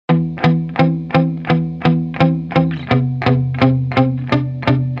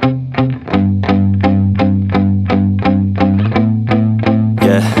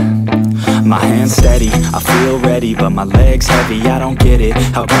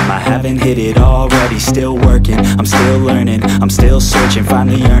I haven't hit it already, still working, I'm still learning, I'm still searching,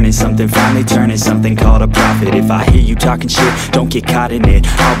 finally earning something, finally turning something called a profit. If I hear you talking shit, don't get caught in it.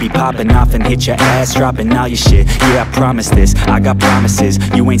 I'll be popping off and hit your ass, dropping all your shit. Yeah, I promise this, I got promises,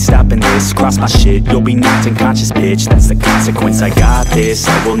 you ain't stopping this. Cross my shit, you'll be knocked unconscious, bitch. That's the consequence, I got this,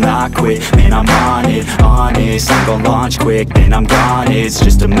 I will not quit. Man, I'm on it, honest, I'm gon' launch quick, then I'm gone. It's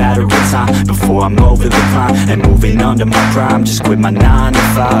just a matter of time before I'm over the climb and moving under my prime. Just quit my 9 to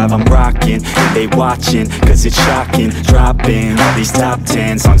 5, I'm rocking, and they watching, cause it's shocking. Dropping all these top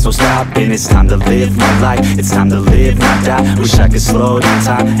 10 songs, so stopping. It's time to live my life, it's time to live, not die. Wish I could slow down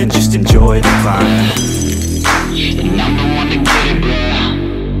time and just enjoy the climb. And I'm the one to get it, bro.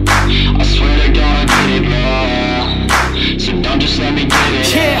 I swear to God I get it, bro. So don't just let me get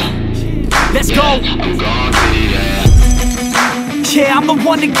it. Yeah, let's go. I'm gon' get it, yeah, I'm the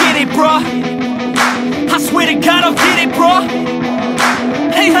one to get it, bro. I swear to God I'll get it, bro.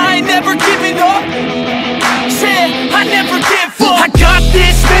 Hey, I ain't never giving up. Yeah, I never give up. I got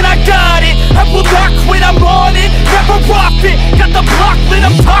this, man, I got it. I will not quit, I'm on it. Never off it. Got the block lit,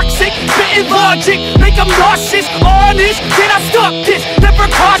 I'm toxic. Spitting logic, make them nauseous. Honest, can I stop this? Never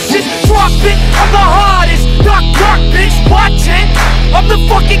cautious, drop it. I'm the hardest. Knock, knock, bitch, watch it. I'm the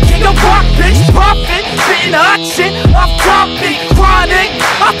fucking king of rock, bitch. Profit, spitting hot shit. Off topic, chronic.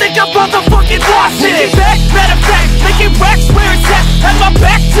 I think I'm motherfucking lost it. Take it back, matter of fact, making racks where it's at. Have my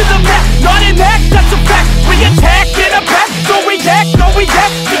back to the mat, not an act, that's a fact. We attack in a back, don't react, no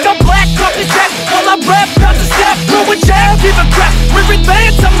react. Think I'm black, off his back, while I rap, not to snap. Throw a jab, give a crap, we're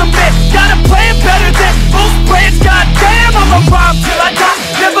advanced, I'm the man. Got a plan better than most brands, goddamn. I'ma rhyme till I die,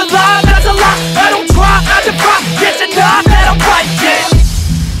 never lie, that's a lie. I don't try, I defy, get to nod, that I'm right, yeah.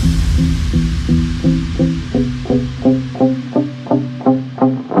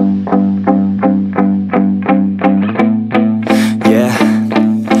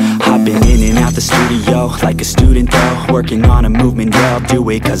 Like a student though, working on a movement, yeah, I'll do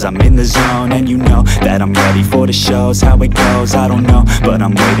it cause I'm in the zone. And you know that I'm ready for the shows. How it goes, I don't know, but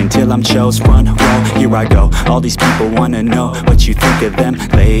I'm waiting till I'm chose. Front row, here I go. All these people wanna know what you think of them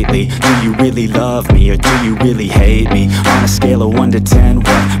lately. Do you really love me or do you really hate me? On a scale of 1 to 10,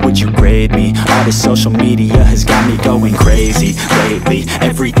 what would you grade me? All this social media has got me going crazy lately.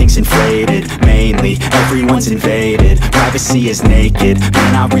 Everything's inflated, mainly everyone's invaded. Privacy is naked,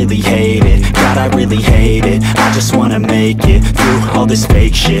 man, I really hate it. God, I really hate it. I just wanna make it through all this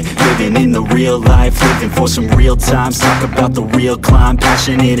fake shit. Living in the real life, living for some real times. Talk about the real climb,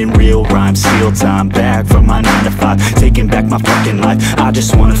 passionate in real rhymes. Steal time back from my 9 to 5, taking back my fucking life. I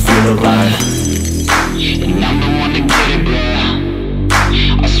just wanna feel alive. and I'm the one to get it, bro.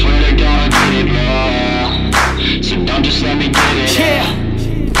 I swear to God I get it, bro. So don't just let me get it.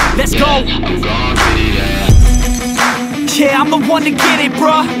 Yeah, let's go. I'm gon' get it, yeah, I'm the one to get it,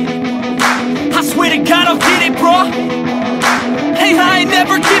 bro. I swear to God I'll get it, bro. Hey, I ain't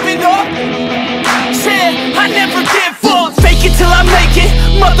never giving up. Yeah, I never give up. Fake it till I make it,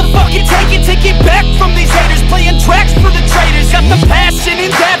 motherfucking take it back from these haters. Playing tracks for the traitors. Got the passion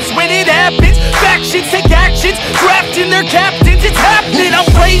in depths when it happens. Factions take actions, drafting their captains. It's happening, I'm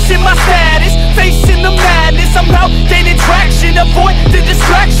raising my status, facing the madness. I'm out gaining traction, avoid the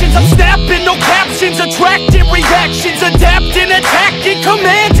distractions. I'm snapping, no captions, attracting reactions. Adapting, attacking,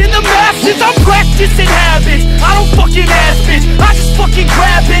 commanding the masses. I'm practicing habits, I don't fucking ask bitch, I just fucking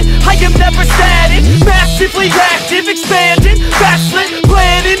grab it. I am never static, massively active, expanding, backslid,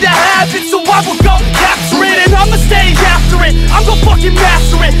 planning to have it. So I will go capture it and I'ma stay after it. I'm gon' fucking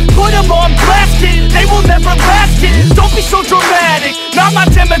master it, put them on blast it. They will never last it, don't be so dramatic. Not my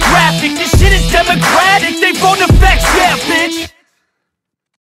demographic, this shit is democratic. They phone effects, yeah,